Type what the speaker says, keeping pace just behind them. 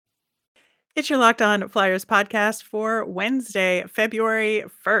It's your Locked On Flyers podcast for Wednesday, February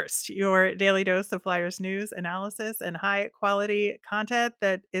 1st. Your daily dose of Flyers news, analysis, and high quality content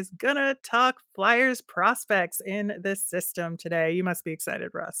that is going to talk Flyers prospects in the system today. You must be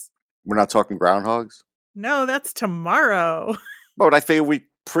excited, Russ. We're not talking groundhogs? No, that's tomorrow. But I figure we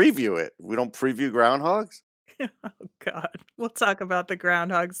preview it. We don't preview groundhogs? Oh, God. We'll talk about the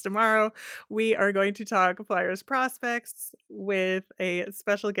groundhogs tomorrow. We are going to talk Flyers prospects with a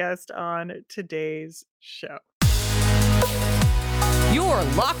special guest on today's show. You're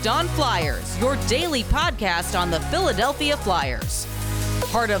Locked On Flyers, your daily podcast on the Philadelphia Flyers.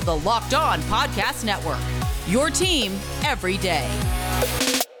 Part of the Locked On Podcast Network, your team every day.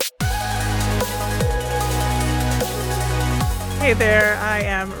 Hey there, I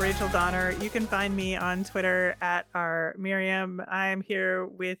am Rachel Donner. You can find me on Twitter at @rmiriam. I'm here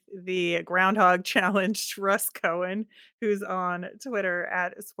with the Groundhog Challenged Russ Cohen, who's on Twitter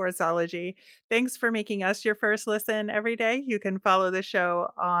at Sportsology. Thanks for making us your first listen every day. You can follow the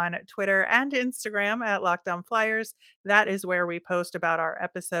show on Twitter and Instagram at Locked On Flyers. That is where we post about our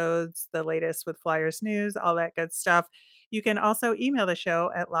episodes, the latest with Flyers news, all that good stuff. You can also email the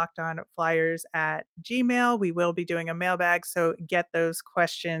show at lockedonflyers@gmail. We will be doing a mailbag, so get those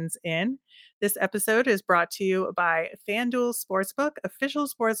questions in. This episode is brought to you by FanDuel Sportsbook, official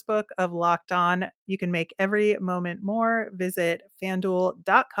sportsbook of Locked On. You can make every moment more. Visit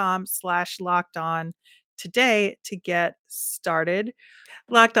fanduel.com/locked on today to get started.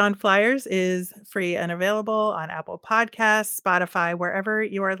 Locked On Flyers is free and available on Apple Podcasts, Spotify, wherever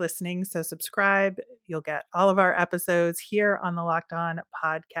you are listening. So subscribe. You'll get all of our episodes here on the Locked On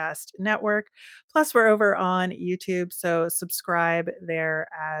Podcast Network. Plus, we're over on YouTube, so subscribe there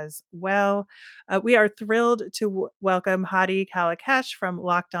as well. We are thrilled to welcome Hadi Kalakesh from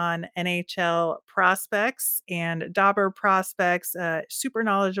Locked On NHL Prospects and Dauber Prospects, super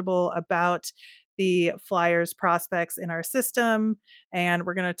knowledgeable about the Flyers prospects in our system, and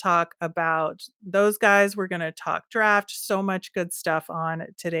we're going to talk about those guys. We're going to talk draft, so much good stuff on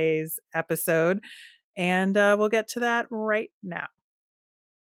today's episode, and we'll get to that right now.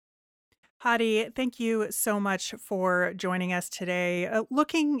 Hadi, thank you so much for joining us today.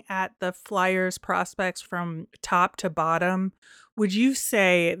 Looking at the Flyers prospects from top to bottom, would you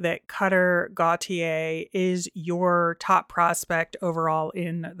say that Cutter Gauthier is your top prospect overall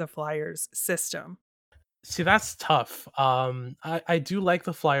in the Flyers system? See, that's tough. I do like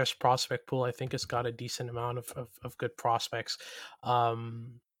the Flyers prospect pool. I think it's got a decent amount of good prospects. I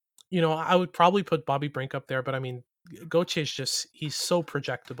would probably put Bobby Brink up there, but I mean, Gauthier he's so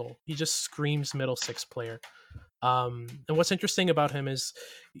projectable. He just screams middle six player. And what's interesting about him is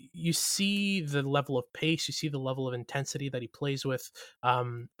you see the level of pace, you see the level of intensity that he plays with,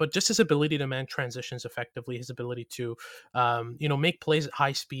 but just his ability to man transitions effectively, his ability to, make plays at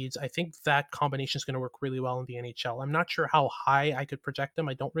high speeds. I think that combination is going to work really well in the NHL. I'm not sure how high I could project him.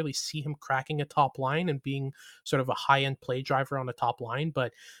 I don't really see him cracking a top line and being sort of a high end play driver on the top line,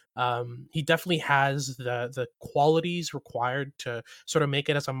 but he definitely has the qualities required to sort of make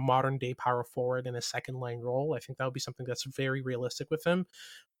it as a modern day power forward in a second line role. I think that would be something that's very realistic with him.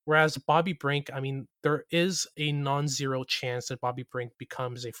 Whereas Bobby Brink, I mean, there is a non-zero chance that Bobby Brink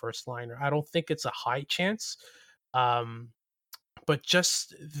becomes a first liner. I don't think it's a high chance. Um, but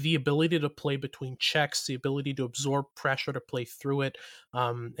just the ability to play between checks, the ability to absorb pressure, to play through it.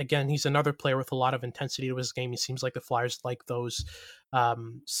 Again, he's another player with a lot of intensity to his game. He seems like the Flyers like those.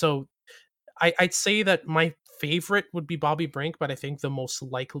 So I'd say that my favorite would be Bobby Brink, but I think the most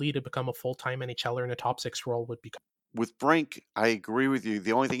likely to become a full-time NHLer in a top six role would be. With Brink, I agree with you.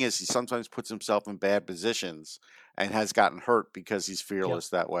 The only thing is he sometimes puts himself in bad positions and has gotten hurt because he's Yep. fearless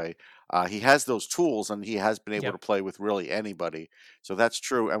that way. He has those tools and he has been able to Yep. play with really anybody. So that's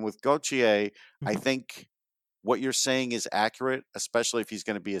true. And with Gauthier, I Mhm. think what you're saying is accurate, especially if he's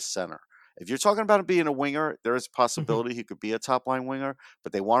going to be a center. If you're talking about him being a winger, there is a Mhm. possibility he could be a top line winger,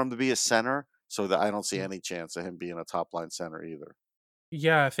 but they want him to be a center, so that I don't see Yeah. any chance of him being a top line center either.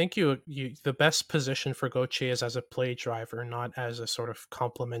 Yeah, I think you the best position for Gauthier is as a play driver, not as a sort of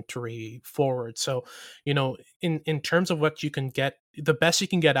complementary forward. So, in terms of what you can get, the best you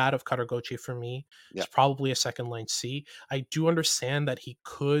can get out of Cutter Gauthier for me Yeah. is probably a second line C. I do understand that he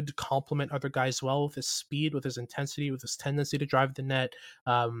could complement other guys well with his speed, with his intensity, with his tendency to drive the net,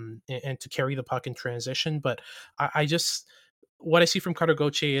 and to carry the puck in transition. But I just what I see from Cutter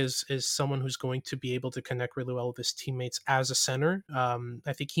Gauthier is someone who's going to be able to connect really well with his teammates as a center.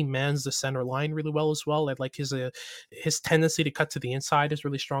 I think he mans the center line really well as well. I like his tendency to cut to the inside is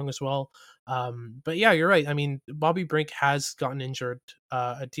really strong as well. But yeah, you're right. I mean, Bobby Brink has gotten injured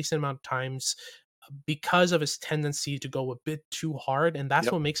a decent amount of times. because of his tendency to go a bit too hard, and that's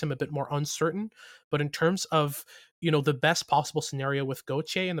Yep. what makes him a bit more uncertain. But in terms of, the best possible scenario with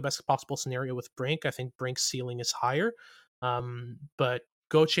Gauthier and the best possible scenario with Brink, I think Brink's ceiling is higher. But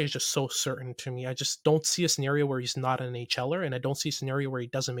Gauthier is just so certain to me. I just don't see a scenario where he's not an HLer, and I don't see a scenario where he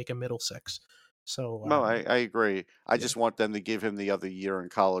doesn't make a middle six. So No, I agree. I yeah, just want them to give him the other year in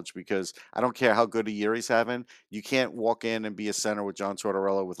college because I don't care how good a year he's having. You can't walk in and be a center with John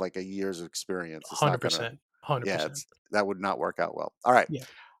Tortorella with like a year's of experience. It's not gonna. 100%, hundred Yeah, percent. it's that would not work out well. All right. Yeah.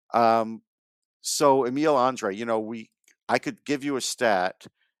 Um, so Emil Andre, I could give you a stat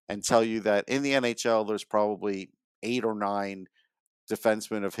and tell you that in the NHL there's probably 8 or 9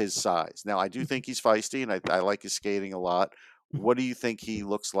 defenseman of his size. Now, I do Mhm, think he's feisty, and I like his skating a lot. mhm. What do you think he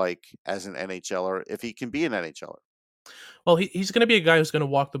looks like as an NHLer, if he can be an NHLer? Well, he's going to be a guy who's going to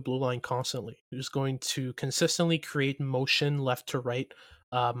walk the blue line constantly, who's going to consistently create motion left to right,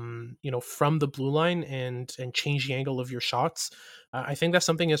 from the blue line and change the angle of your shots. I think that's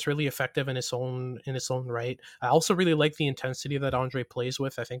something that's really effective in its own right. I also really like the intensity that Andre plays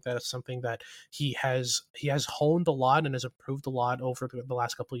with. I think that is something that he has honed a lot and has improved a lot over the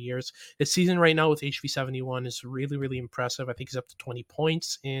last couple of years. His season right now with HV71 is really, really impressive. I think he's up to 20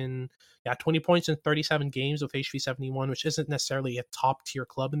 points in 20 points in 37 games with HV71, which isn't necessarily a top tier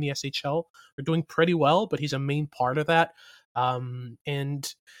club in the SHL. They're doing pretty well, but he's a main part of that.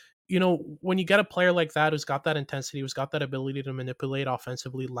 And when you get a player like that who's got that intensity, who's got that ability to manipulate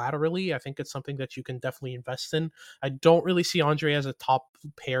offensively laterally, I think it's something that you can definitely invest in. I don't really see Andre as a top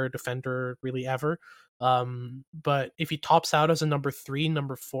pair defender really ever. But if he tops out as a number 3,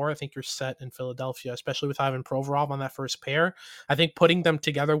 number 4, I think you're set in Philadelphia, especially with Ivan Provorov on that first pair. I think putting them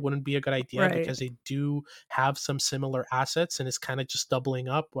together wouldn't be a good idea Right. because they do have some similar assets and it's kind of just doubling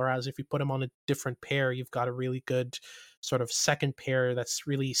up. Whereas if you put them on a different pair, you've got a really good sort of second pair that's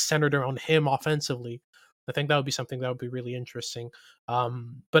really centered around him offensively. I think that would be something that would be really interesting.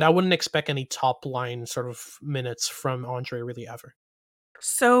 But I wouldn't expect any top line sort of minutes from Andre really ever.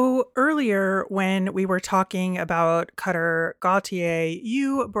 So earlier, when we were talking about Cutter Gauthier,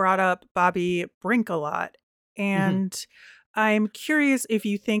 you brought up Bobby Brink a lot. Mhm. And I'm curious if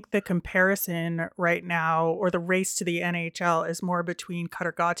you think the comparison right now or the race to the NHL is more between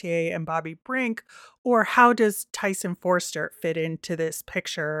Cutter Gauthier and Bobby Brink, or how does Tyson Forster fit into this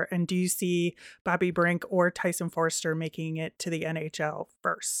picture? And do you see Bobby Brink or Tyson Forster making it to the NHL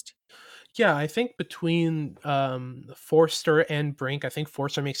first? Yeah, I think between Forster and Brink, I think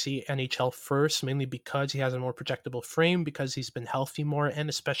Forster makes the NHL first, mainly because he has a more projectable frame, because he's been healthy more, and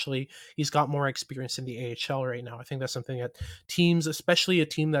especially he's got more experience in the AHL right now. I think that's something that teams, especially a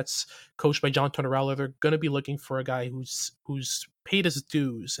team that's coached by John Tortorella, they're going to be looking for a guy who's paid his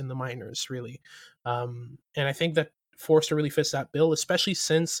dues in the minors, really. And I think that Forster really fits that bill, especially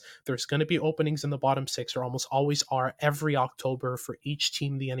since there's going to be openings in the bottom 6, or almost always are every October for each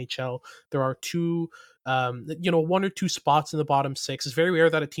team in the NHL. There are one or two spots in the bottom 6. It's very rare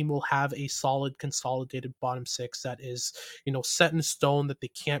that a team will have a solid consolidated bottom 6 that is, set in stone, that they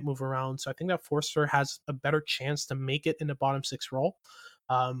can't move around. So I think that Forster has a better chance to make it in the bottom 6 role.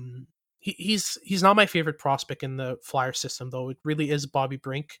 He's not my favorite prospect in the Flyer system, though. It really is Bobby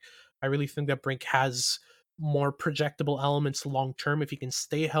Brink. I really think that Brink has more projectable elements long term if he can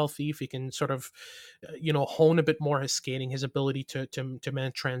stay healthy, if he can sort of hone a bit more his skating, his ability to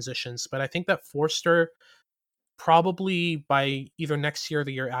manage transitions. But I think that Forster, probably by either next year or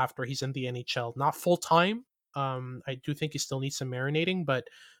the year after, he's in the NHL, not full time. I do think he still needs some marinating, but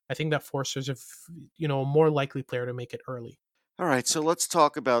I think that Forster's a more likely player to make it early. All right, so let's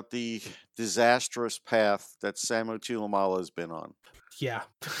talk about the disastrous path that Samu Tuilamala has been on. Yeah.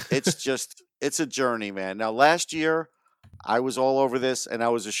 It's a journey, man. Now, last year, I was all over this, and I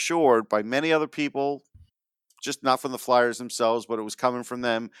was assured by many other people, just not from the Flyers themselves, but it was coming from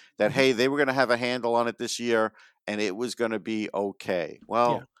them, that, Mhm. hey, they were going to have a handle on it this year, and it was going to be okay. Yeah.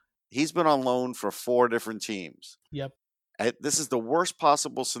 Well, he's been on loan for 4 different teams. Yep. This is the worst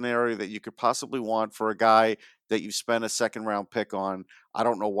possible scenario that you could possibly want for a guy that you spent a second round pick on. I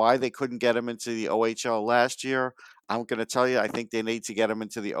don't know why they couldn't get him into the OHL last year. I'm going to tell you, I think they need to get him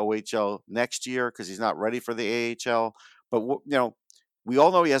into the OHL next year because he's not ready for the AHL. But we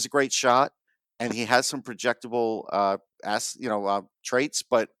all know he has a great shot and he has some projectable traits.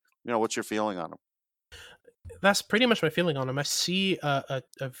 But what's your feeling on him? That's pretty much my feeling on him. I see a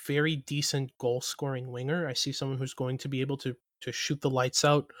very decent goal scoring winger. I see someone who's going to be able to shoot the lights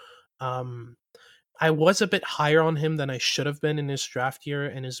out. Um, I was a bit higher on him than I should have been in his draft year,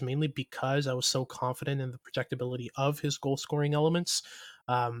 and is mainly because I was so confident in the projectability of his goal scoring elements.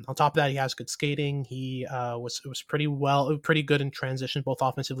 On top of that, he has good skating. He was pretty good in transition, both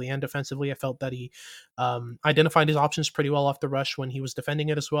offensively and defensively. I felt that he identified his options pretty well off the rush when he was defending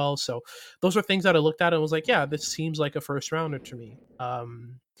it as well. So those are things that I looked at and was like, yeah, this seems like a first rounder to me.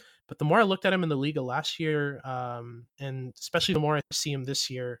 But the more I looked at him in the Liga last year, and especially the more I see him this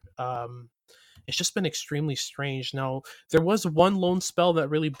year, it's just been extremely strange. Now, there was one loan spell that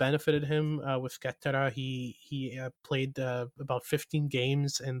really benefited him with Kettera. He played about 15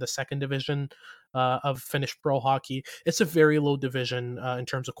 games in the second division of Finnish pro hockey. It's a very low division in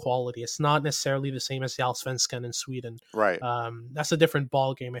terms of quality. It's not necessarily the same as the Allsvenskan in Sweden. Right. That's a different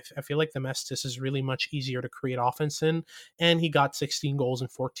ball game. I feel like the Mestis is really much easier to create offense in, and he got 16 goals in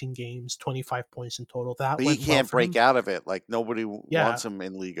 14 games, 25 points in total. That But he went well can't for him. break out of it. Like, nobody Yeah. wants him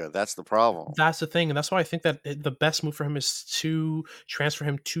in Liga. That's the problem. That's the thing, and that's why I think that the best move for him is to transfer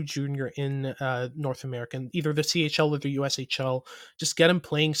him to junior in North American, either the CHL or the USHL. Just get him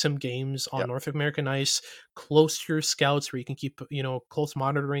playing some games on Yep. North American ice, close to your scouts, where you can keep close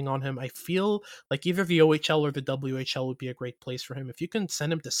monitoring on him. I feel like either the OHL or the WHL would be a great place for him. If you can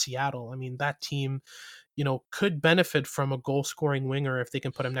send him to Seattle, I mean, that team could benefit from a goal scoring winger if they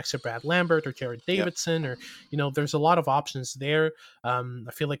can put him next to Brad Lambert or Jared Yep. Davidson, or there's a lot of options there. I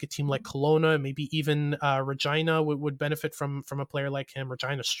feel like a team like Kelowna, maybe even Regina would benefit from a player like him.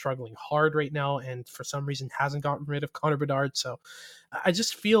 Regina's struggling hard right now, and for some reason hasn't gotten rid of Connor Bedard. So I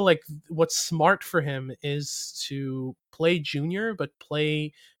just feel like what's smart for him is to play junior, but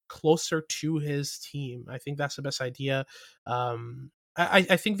play closer to his team. I think that's the best idea.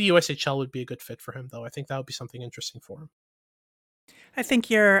 I think the USHL would be a good fit for him, though. I think that would be something interesting for him. I think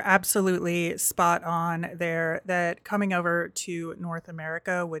you're absolutely spot on there that coming over to North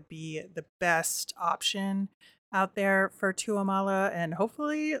America would be the best option out there for Tuamala, and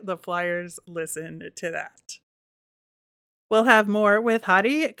hopefully the Flyers listen to that. We'll have more with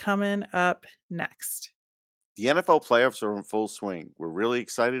Hadi coming up next. The NFL playoffs are in full swing. We're really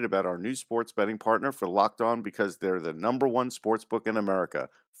excited about our new sports betting partner for Locked On because they're the number one sports book in America,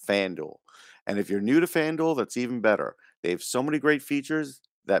 FanDuel. And if you're new to FanDuel, that's even better. They have so many great features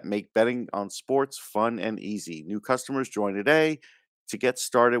that make betting on sports fun and easy. New customers join today to get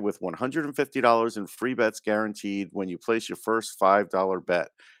started with $150 in free bets guaranteed when you place your first $5 bet.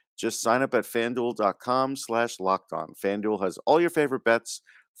 Just sign up at fanduel.com/lockedon. FanDuel has all your favorite bets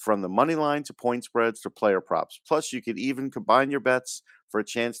from the money line to point spreads to player props. Plus, you could even combine your bets for a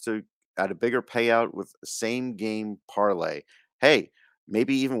chance to add a bigger payout with a same game parlay. Hey,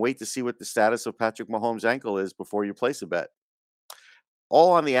 maybe even wait to see what the status of Patrick Mahomes' ankle is before you place a bet.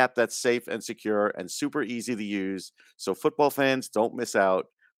 All on the app that's safe and secure and super easy to use. So football fans don't miss out.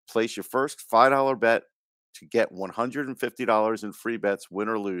 Place your first $5 bet to get $150 in free bets, win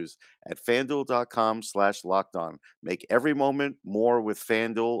or lose, at fanduel.com/lockedon. Make every moment more with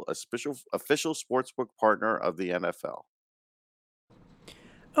FanDuel, official sportsbook partner of the NFL.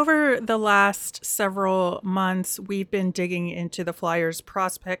 Over the last several months, we've been digging into the Flyers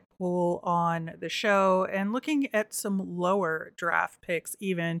prospect pool on the show and looking at some lower draft picks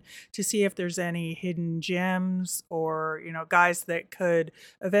even to see if there's any hidden gems or, guys that could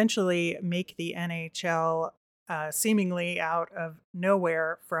eventually make the NHL seemingly out of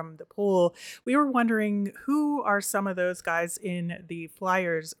nowhere from the pool. We were wondering, who are some of those guys in the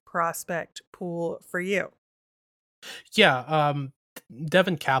Flyers prospect pool for you? Yeah,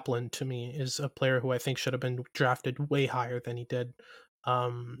 Devin Kaplan to me is a player who I think should have been drafted way higher than he did.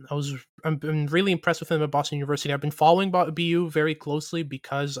 I've been really impressed with him at Boston University. I've been following BU very closely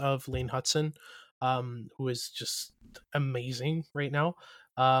because of Lane Hudson, who is just amazing right now.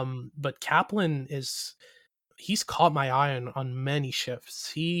 But Kaplan he's caught my eye on many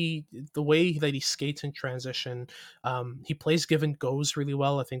shifts. The way that he skates in transition, he plays give and goes really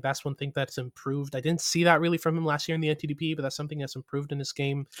well. I think that's one thing that's improved. I didn't see that really from him last year in the NTDP, but that's something that's improved in his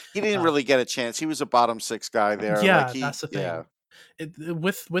game. He didn't really get a chance. He was a bottom six guy there. Yeah, that's the thing. Yeah.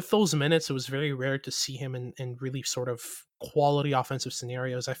 With those minutes, it was very rare to see him in really sort of quality offensive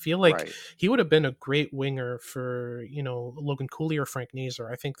scenarios. I feel like Right. he would have been a great winger for Logan Cooley or Frank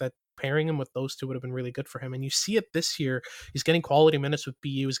Nazar. I think that pairing him with those two would have been really good for him. And you see it this year. He's getting quality minutes with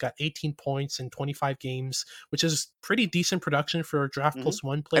BU. He's got 18 points in 25 games, which is pretty decent production for a draft plus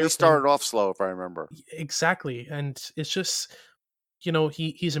one player. And he started off slow, if I remember. Exactly, and it's just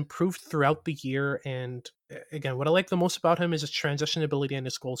he's improved throughout the year. And again, what I like the most about him is his transition ability and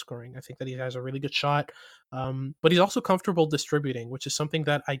his goal scoring. I think that he has a really good shot, but he's also comfortable distributing, which is something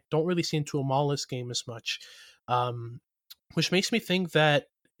that I don't really see in Tuamala's game as much, which makes me think that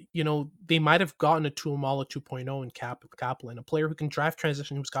they might have gotten a Tuamala 2.0 in Kaplan, a player who can drive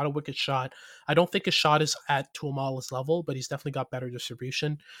transition, who's got a wicked shot. I don't think his shot is at Tuamala's level, but he's definitely got better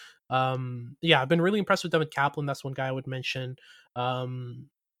distribution. Yeah, I've been really impressed with Devin Kaplan. That's one guy I would mention. Um,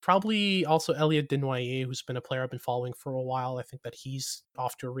 Probably also Elliot Desnoyers, who's been a player I've been following for a while. I think that he's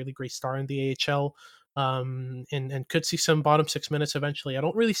off to a really great start in the AHL, and could see some bottom six minutes eventually. I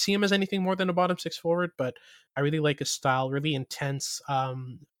don't really see him as anything more than a bottom six forward, but I really like his style, really intense.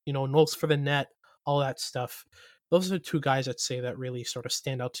 Nose for the net, all that stuff. Those are the two guys I'd say that really sort of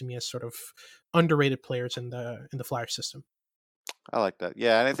stand out to me as sort of underrated players in the Flyer system. I like that.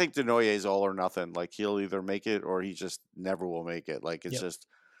 Yeah, and I think Denoye is all or nothing. Like he'll either make it or he just never will make it. Like it's Yep. just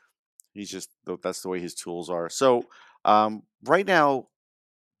that's the way his tools are. So right now,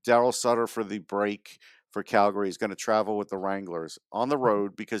 Daryl Sutter for the break for Calgary is going to travel with the Wranglers on the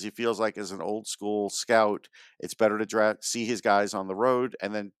road because he feels like as an old school scout, it's better to see his guys on the road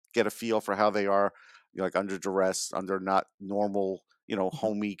and then get a feel for how they are, like under duress, under not normal,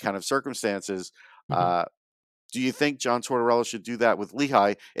 homey kind of circumstances. Mhm. Do you think John Tortorella should do that with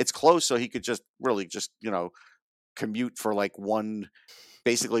Lehigh? It's close, so he could just really commute for like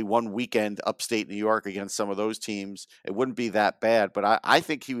basically one weekend upstate New York against some of those teams. It wouldn't be that bad, but I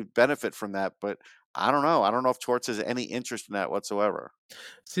think he would benefit from that. But I don't know. I don't know if Torts has any interest in that whatsoever.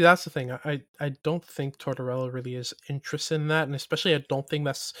 See, that's the thing. I don't think Tortorella really is interested in that, and especially I don't think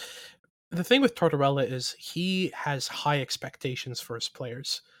that's the thing with Tortorella is he has high expectations for his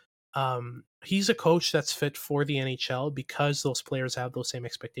players. He's a coach that's fit for the NHL because those players have those same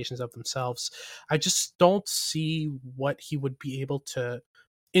expectations of themselves. I just don't see what he would be able to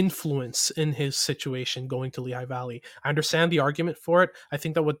influence in his situation going to Lehigh Valley. I understand the argument for it. I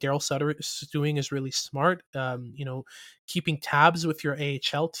think that what Daryl Sutter is doing is really smart. Keeping tabs with your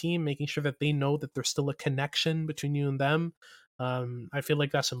AHL team, making sure that they know that there's still a connection between you and them. I feel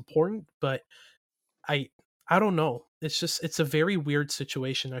like that's important, but I I don't know. It's a very weird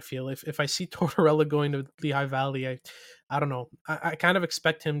situation. I feel if I see Tortorella going to Lehigh Valley, I don't know. I kind of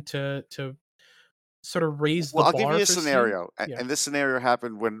expect him to sort of raise the Well, I'll give bar you a for his team. scenario, Yeah. and this scenario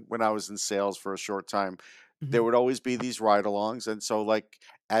happened when I was in sales for a short time. There Hmm. would always be these ride-alongs, and so like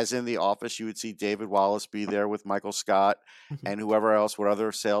as in the office, you would see David Wallace be there with Michael Scott Hmm. and whoever else, what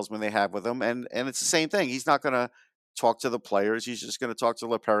other salesman they have with him, and it's the same thing. He's not going to talk to the players. He's just going to talk to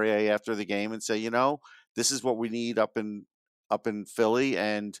LePerrier after the game and say, this is what we need up in Philly,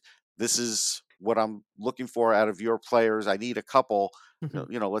 and this is what I'm looking for out of your players. I need a couple. Hmm.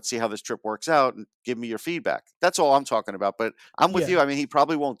 Let's see how this trip works out and give me your feedback. That's all I'm talking about. But I'm with Yeah. you. I mean, he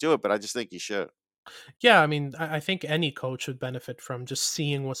probably won't do it, but I just think he should. Yeah, I mean, I think any coach would benefit from just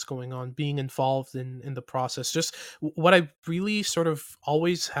seeing what's going on, being involved in the process. Just what I really sort of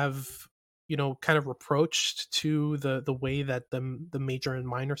always have, kind of reproached to the way that the major and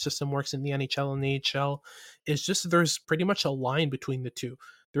minor system works in the NHL and the AHL is just there's pretty much a line between the two.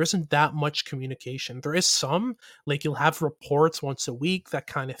 There isn't that much communication. There is some, like you'll have reports once a week, that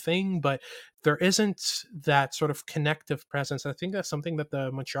kind of thing, but there isn't that sort of connective presence. I think that's something that the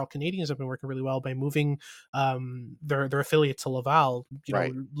Montreal Canadiens have been working really well by moving their affiliate to Laval.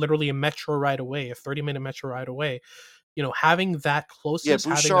 Right. Literally a metro ride away, a 30-minute metro ride away. Having that Yeah, closeness,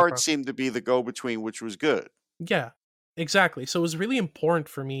 having that. Bouchard seemed to be the go-between, which was good. Yeah, exactly. So it was really important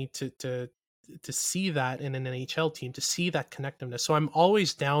for me to see that in an NHL team, to see that connectiveness. So I'm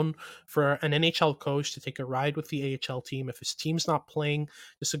always down for an NHL coach to take a ride with the AHL team. If his team's not playing,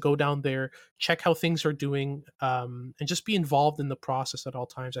 just to go down there, check how things are doing, and just be involved in the process at all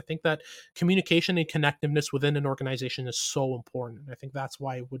times. I think that communication and connectiveness within an organization is so important. I think that's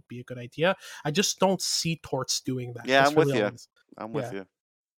why it would be a good idea. I just don't see Torts doing that. Yeah, That's I'm with really all you. it is. I'm with Yeah. you.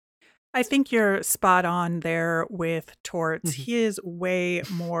 I think you're spot on there with Torts. Mhm. He is way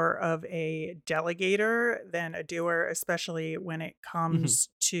more of a delegator than a doer, especially when it Mhm. comes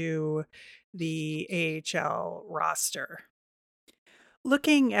to the AHL roster.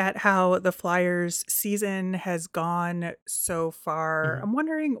 Looking at how the Flyers season has gone so far, Mhm. I'm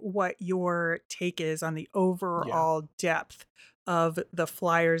wondering what your take is on the Yeah. overall depth of the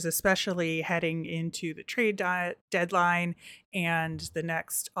Flyers, especially heading into the deadline and the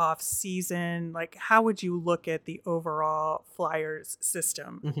next off season. Like, how would you look at the overall Flyers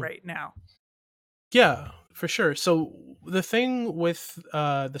system Mhm. right now? Yeah, for sure. So the thing with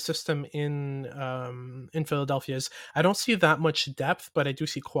the system in Philadelphia is I don't see that much depth, but I do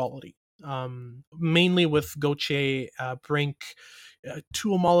see quality. Mainly with Gauthier, Brink,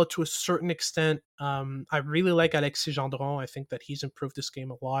 Tuamala to a certain extent. I really like Alexis Gendron. I think that he's improved this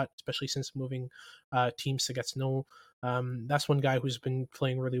game a lot, especially since moving teams to Gatineau. That's one guy who's been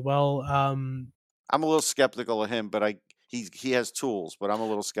playing really well. I'm a little skeptical of him, but he has tools, but I'm a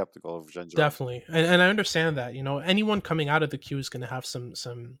little skeptical of Gendron. Definitely, and I understand that. You know, anyone coming out of the queue is going to have some.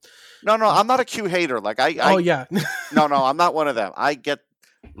 No, no, I'm not a Q hater. Like Oh I yeah, no, no, I'm not one of them. I get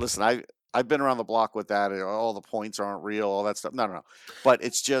listen, I've been around the block with that, and all the points aren't real, all that stuff. No, no, no. But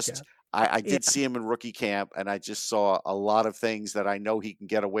it's yeah. just I Yeah. did see him in rookie camp, and I just saw a lot of things that I know he can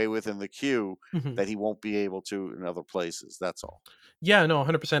get away with in the queue Mhm. that he won't be able to in other places. That's all. Yeah, no,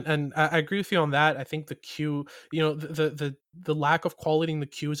 100%, and I agree with you on that. I think the queue, you know, the lack of quality in the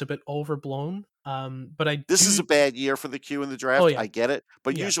queue is a bit overblown. But I This is do. a bad year for the queue in the Oh draft. yeah, I get it,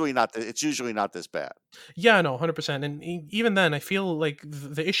 but yeah. it's usually not this bad. Yeah, no, 100%. And even then, I feel like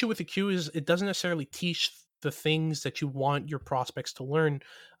the issue with the queue is it doesn't necessarily teach the things that you want your prospects to learn.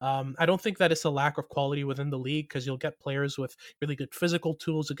 I don't think that it's a lack of quality within the league because you'll get players with really good physical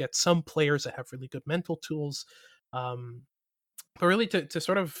tools. You get some players that have really good mental tools. Um, but really, to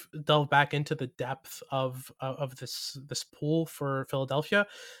sort of delve back into the depth of this pool for Philadelphia,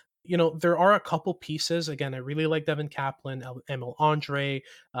 you know, there are a couple pieces. Again, I really like Devin Kaplan, Emil Andre.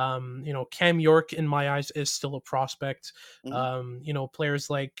 You know, Cam York in my eyes is still a prospect. Mhm. You know, players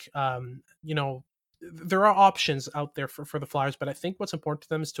like you know, there are options out there for the Flyers, but I think what's important to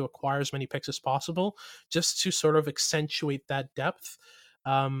them is to acquire as many picks as possible, just to sort of accentuate that depth.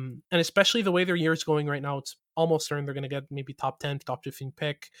 And especially the way their year is going right now, it's almost certain they're going to get maybe top 10, top 15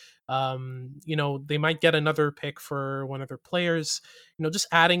 pick. You know, they might get another pick for one of their players. You know, just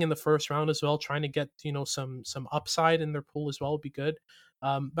adding in the first round as well, trying to get, you know, some upside in their pool as well would be good.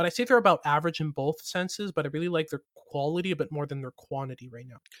 But I say they're about average in both senses, but I really like their quality a bit more than their quantity right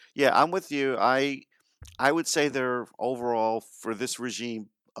now. Yeah, I'm with you. I would say they're overall for this regime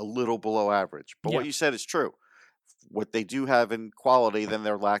a little below average. But what Yeah. you said is true. What they do have in quality, then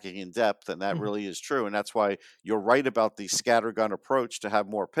they're lacking in depth, and that Mhm, really is true. And that's why you're right about the scattergun approach to have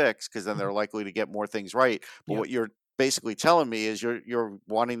more picks, because then mhm. they're likely to get more things right. But Yeah. what you're basically telling me is you're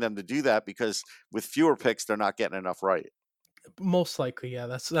wanting them to do that because with fewer picks, they're not getting enough right. Most likely, yeah.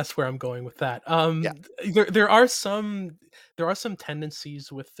 That's where I'm going with that. Yeah. There are some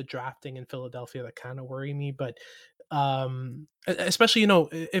tendencies with the drafting in Philadelphia that kind of worry me, but especially, you know,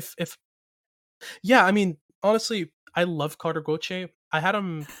 if yeah, I mean, honestly, I love Carter Gauthier. I had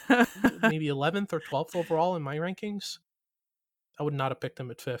him maybe 11th or 12th overall in my rankings. I would not have picked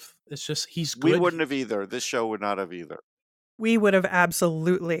him at fifth. It's just he's We good. wouldn't have either. This show would not have either. We would have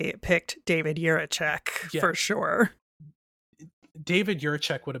absolutely picked David Jiricek Yeah, for sure. David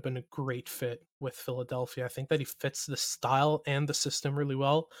Juracek would have been a great fit with Philadelphia. I think that he fits the style and the system really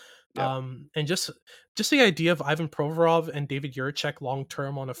well. Yep. And just the idea of Ivan Provorov and David Juracek long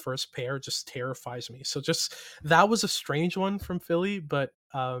term on a first pair just terrifies me. So just that was a strange one from Philly, but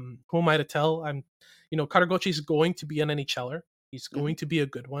who am I to tell? I'm, you know, Karagochi is going to be an NHLer. He's Mhm. going to be a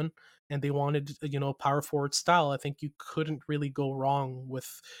good one, and they wanted, you know, power forward style. I think you couldn't really go wrong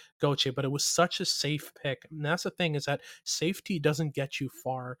with Goche, but it was such a safe pick. And that's the thing, is that safety doesn't get you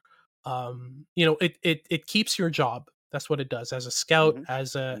far. You know, it keeps your job. That's what it does. As a scout, Mhm.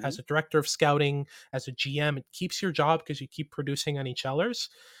 as Mhm. a director of scouting, as a GM, it keeps your job because you keep producing NHLers,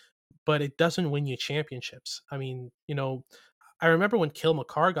 but it doesn't win you championships. I mean, you know, I remember when Kill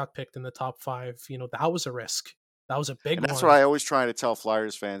McCarr got picked in the top five, you know, that was a risk. That was a big And that's what one. I always try to tell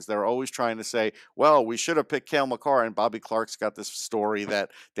Flyers fans. They're always trying to say, "Well, we should have picked Cale Makar." And Bobby Clark's got this story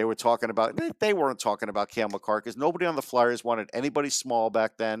that they were talking about. They weren't talking about Cale Makar because nobody on the Flyers wanted anybody small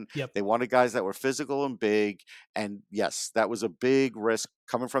back then. Yep. They wanted guys that were physical and big. And yes, that was a big risk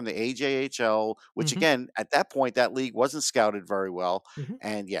coming from the AJHL, which Hmm. again, at that point, that league wasn't scouted very well. Hmm.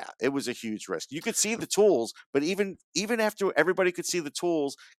 And yeah, it was a huge risk. You could see the tools, but even after everybody could see the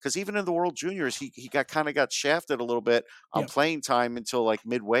tools, because even in the World Juniors, he got shafted a little bit on Yep. playing time until like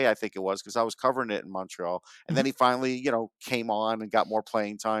midway, I think it was, because I was covering it in Montreal. And Hmm. then he finally, came on and got more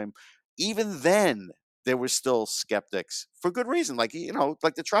playing time. Even then, there were still skeptics for good reason. Like,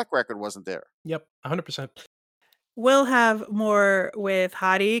 like the track record wasn't there. Yep. 100%. We'll have more with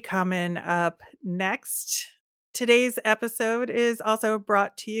Hadi coming up next. Today's episode is also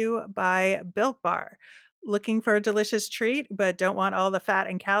brought to you by Built Bar. Looking for a delicious treat but don't want all the fat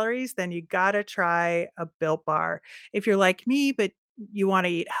and calories? Then you gotta try a Built Bar. If you're like me, but you want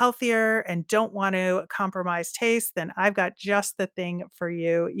to eat healthier and don't want to compromise taste, then I've got just the thing for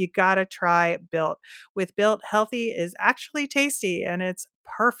you. You gotta try Built. With Built, healthy is actually tasty and it's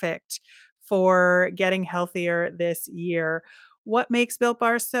perfect for getting healthier this year. What makes Built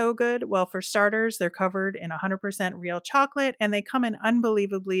Bars so good? Well, for starters, they're covered in 100% real chocolate and they come in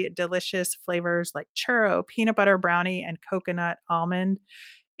unbelievably delicious flavors like churro, peanut butter brownie, and coconut almond.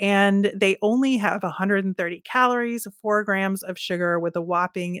 and they only have 130 calories, 4 grams of sugar with a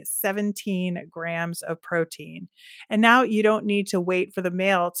whopping 17 grams of protein. And now you don't need to wait for the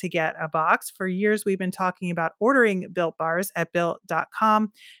mail to get a box. For years, we've been talking about ordering Built Bars at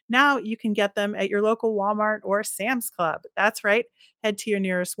built.com. Now you can get them at your local Walmart or Sam's Club. That's right. Head to your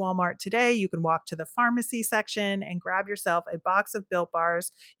nearest Walmart today. You can walk to the pharmacy section and grab yourself a box of Built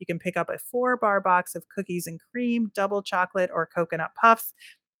Bars. You can pick up a 4-bar box of cookies and cream, double chocolate, or coconut puffs.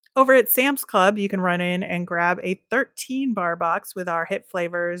 Over at Sam's Club, you can run in and grab a 13-bar box with our hit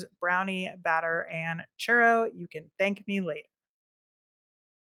flavors brownie, batter, and churro. You can thank me later.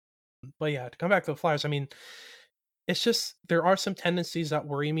 But yeah, to come back to the Flyers, I mean, it's just there are some tendencies that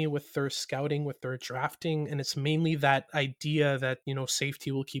worry me with their scouting, with their drafting, and it's mainly that idea that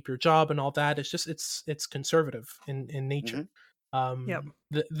safety will keep your job and all that. It's just it's conservative in nature. Yep.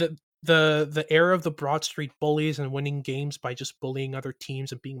 The era of the Broad Street bullies and winning games by just bullying other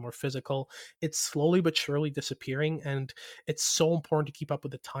teams and being more physical, it's slowly but surely disappearing, and it's so important to keep up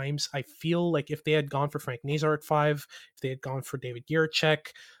with the times. I feel like if they had gone for Frank Nazar at 5, if they had gone for David Jiricek,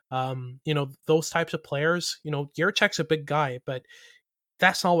 those types of players, Jiricek's a big guy, but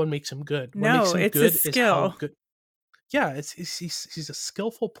that's not what makes him good. What makes No, him it's good his is how skill. good. Yeah, he's a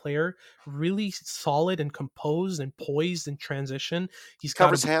skillful player, really solid and composed and poised in transition. He's got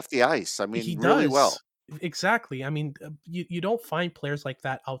Covers half the ice. I he mean, really well. does. Exactly. I mean, you don't find players like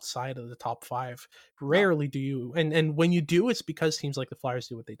that outside of the top 5. No. Rarely do you. And when you do, it's because teams like the Flyers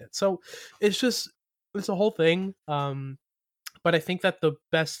do what they did. So it's a whole thing. But I think that the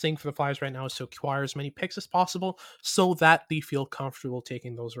best thing for the Flyers right now is to acquire as many picks as possible so that they feel comfortable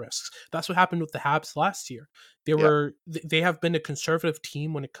taking those risks. That's what happened with the Habs last year. They have been a conservative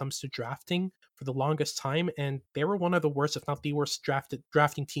team when it comes to drafting for the longest time, and they were one of the worst, if not the worst,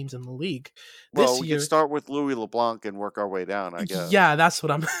 drafting teams in the league. Well, we could start with Louis LeBlanc and work our way down, I guess. Yeah, that's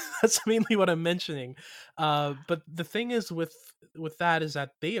what I'm. That's mainly what I'm mentioning. But the thing is with that is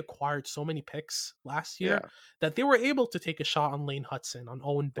that they acquired so many picks last year that they were able to take a shot on Lane Hudson, on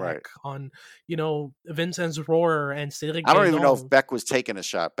Owen Beck, on Vincenz Rohrer and Cedric. I don't even know if Beck was taking a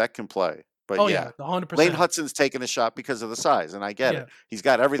shot. Beck can play. But 100%. Lane Hudson's taking a shot because of the size, and I get it. He's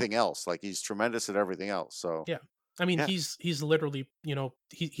got everything else. Like, he's tremendous at everything else. So yeah, I mean, he's literally,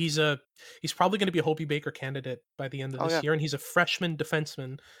 he's probably going to be a Hobey Baker candidate by the end of this year, and he's a freshman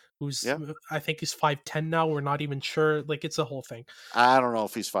defenseman who's I think he's 5'10" now. We're not even sure. Like, it's a whole thing. I don't know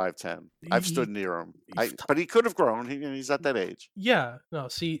if he's 5'10". I've stood near him, but he could have grown. He's at that age. Yeah, no.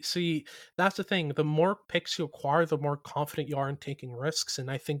 See, that's the thing. The more picks you acquire, the more confident you are in taking risks, and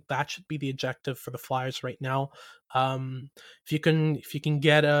I think that should be the objective for the Flyers right now. If you can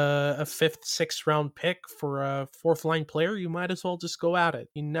get a 5th, 6th round pick for a 4th line player, you might as well just go at it.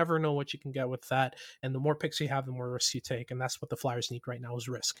 You never know what you can get with that, and the more picks you have, the more risks you take, and that's what the Flyers need right now is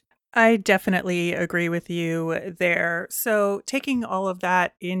risk. I definitely agree with you there. So, taking all of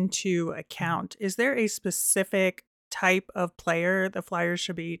that into account, is there a specific type of player the Flyers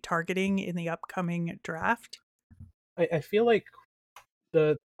should be targeting in the upcoming draft? I feel like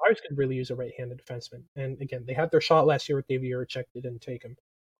the Flyers could really use a right-handed defenseman. And again, they had their shot last year with David Jiricek. They didn't take him.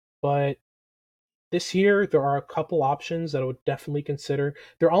 But this year, there are a couple options that I would definitely consider.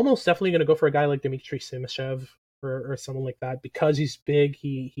 They're almost definitely going to go for a guy like Dmitry Simashev or someone like that because he's big.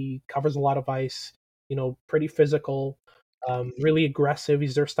 He covers a lot of ice, pretty physical, really aggressive.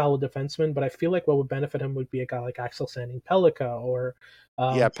 He's their style of defenseman. But I feel like what would benefit him would be a guy like Axel Sandin Pellikka or...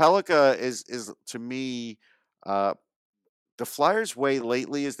 Pellikka is to me... the Flyers' way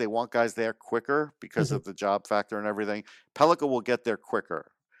lately is they want guys there quicker because of the job factor and everything. Pellikka will get there quicker.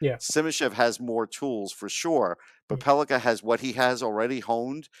 Yeah. Simashev has more tools for sure, but Pellikka has what he has already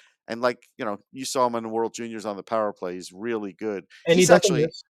honed. And you saw him in the World Juniors on the power play. He's really good. And he doesn't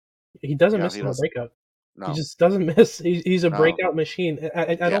miss a breakout. No. He just doesn't miss. He's a breakout machine.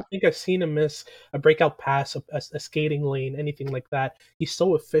 I don't think I've seen him miss a breakout pass, a skating lane, anything like that. He's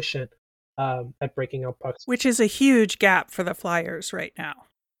so efficient at breaking out pucks. Which is a huge gap for the Flyers right now.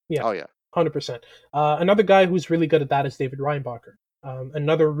 Yeah. Oh, yeah. 100%. Another guy who's really good at that is David Reinbacher.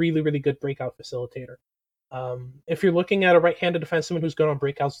 Another really, really good breakout facilitator. If you're looking at a right-handed defenseman who's good on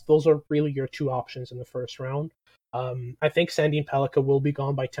breakouts, those are really your 2 options in the first round. I think Sandin Pellikka will be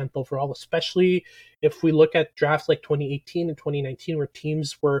gone by 10th overall, especially if we look at drafts like 2018 and 2019 where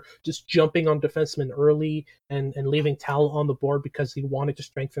teams were just jumping on defensemen early and leaving talent on the board because they wanted to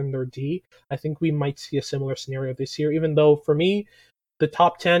strengthen their D. I think we might see a similar scenario this year, even though for me, the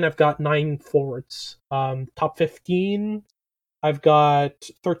top 10, I've got 9 forwards. Top 15, I've got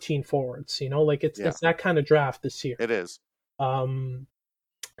 13 forwards. It's that kind of draft this year. It is.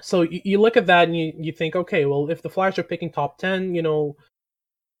 So you look at that and you think, okay, well, if the Flyers are picking top 10,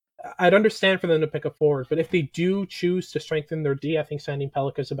 I'd understand for them to pick a forward, but if they do choose to strengthen their D, I think signing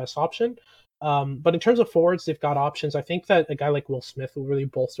Pellica is the best option. But in terms of forwards, they've got options. I think that a guy like Will Smith will really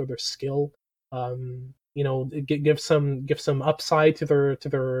bolster their skill. Give some upside to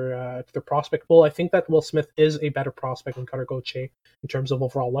their prospect pool. I think that Will Smith is a better prospect than Cutter Gauthier in terms of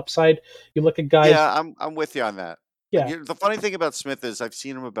overall upside. You look at guys, Yeah, I'm with you on that. yeah, The funny thing about Smith is I've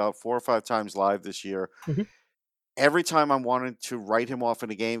seen him about 4 or 5 times live this year. mhm. Every time I'm wanting to write him off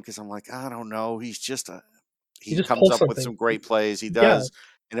in a game because I'm like, I don't know, he's just He he just comes pulls up with something. some great plays. He Yeah, does,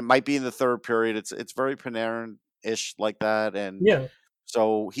 and it might be in the third period. It's very Panarin-ish like that, and yeah.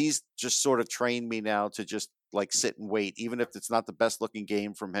 so he's just sort of trained me now to just like sit and wait, even if it's not the best looking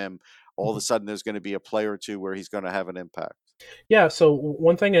game from him. All of a Mhm. sudden, there's going to be a play or two where he's going to have an impact. Yeah, so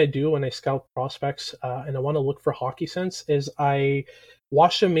one thing I do when I scout prospects and I want to look for hockey sense is I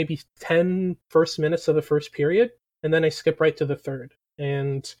watch them maybe 10 first minutes of the first period, and then I skip right to the third.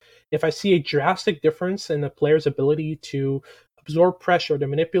 And if I see a drastic difference in the player's ability to absorb pressure, to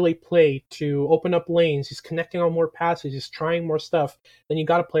manipulate play, to open up lanes, he's connecting on more passes, he's trying more stuff, then you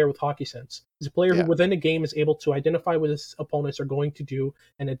got a player with hockey sense. He's a player who Yeah, within a game is able to identify what his opponents are going to do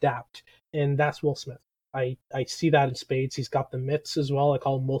and adapt. And that's Will Smith. I see that in spades. He's got the mitts as well. I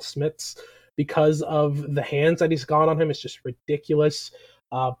call him Will Smiths because of the hands that he's got on him. It's just ridiculous.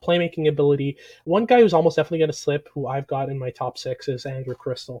 Playmaking ability. One guy who's almost definitely going to slip, who I've got in my top 6, is Andrew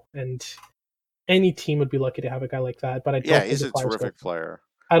Crystal, and any team would be lucky to have a guy like that. But I yeah, don't think he's the a Flyers go terrific for it. player.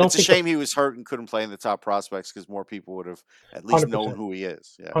 I don't It's a think the shame he was hurt and couldn't play in the top prospects because more people would have at least known 100%. who he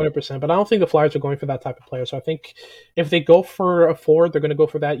is. Yeah. 100%. But I don't think the Flyers are going for that type of player. So I think if they go for a forward, they're going to go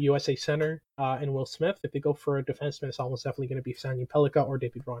for that USA center and Will Smith. If they go for a defenseman, it's almost definitely going to be Sandy Pellica or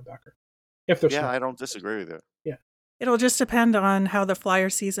David Reinbacher. If they're Yeah, smart. I don't disagree with you. Yeah. It'll just depend on how the Flyer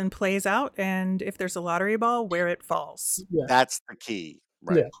season plays out and if there's a lottery ball, where it falls. Yeah. That's the key.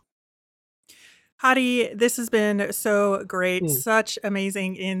 Right. Yeah. Hadi, this has been so great. Mm. Such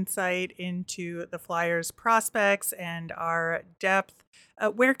amazing insight into the Flyers prospects and our depth.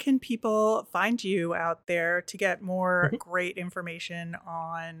 Where can people find you out there to get more Mhm. great information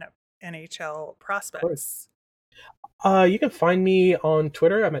on NHL Of course. prospects? You can find me on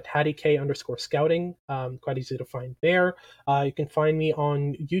Twitter. I'm at HattieK_scouting. Quite easy to find there. You can find me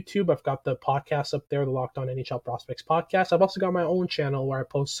on YouTube. I've got the podcast up there, the Locked On NHL Prospects podcast. I've also got my own channel where I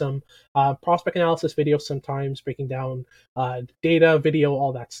post some prospect analysis videos sometimes, breaking down data, video,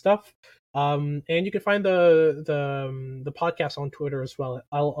 all that stuff. And you can find the podcast on Twitter as well at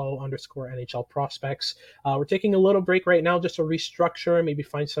LO_NHL Prospects. We're taking a little break right now just to restructure, maybe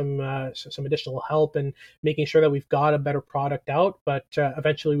find some additional help and making sure that we've got a better product out. But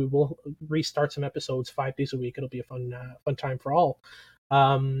eventually, we will restart some episodes 5 days a week. It'll be a fun time for all.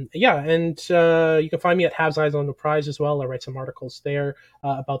 And you can find me at Habs Eyes on the Prize as well. I write some articles there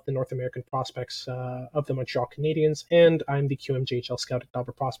about the North American prospects of the Montreal Canadiens, and I'm the QMJHL scout at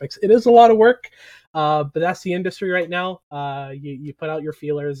Dobber Prospects. It is a lot of work, but that's the industry right now. You put out your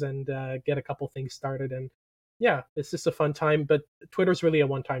feelers and get a couple things started, and yeah, it's just a fun time. But Twitter's really a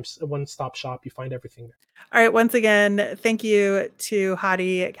one-stop shop. You find everything there. All right. Once again, thank you to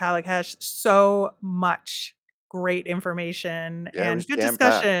Hadi Kalakesh so much. Great information Yeah, it and was good jam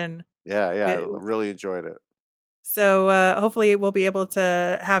packed. discussion. Yeah, I It- really enjoyed it. So hopefully we'll be able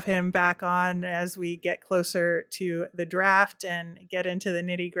to have him back on as we get closer to the draft and get into the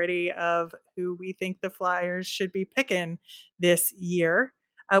nitty gritty of who we think the Flyers should be picking this year.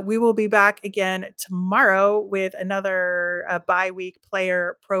 We will be back again tomorrow with another bi-week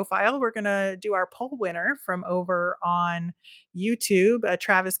player profile. We're going to do our poll winner from over on YouTube.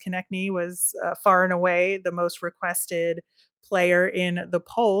 Travis Konechny was far and away the most requested player in the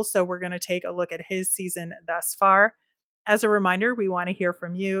poll. So we're going to take a look at his season thus far. As a reminder, we want to hear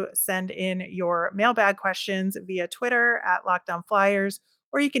from you. Send in your mailbag questions via Twitter at Locked On Flyers,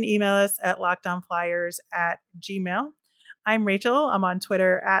 or you can email us at lockedonflyers@gmail. I'm Rachel. I'm on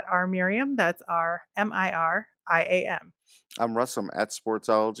Twitter at rmiriam. That's RMIRIAM. I'm Russ. I'm at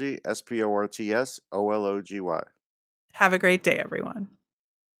Sportsology, SPORTSOLOGY. Have a great day, everyone.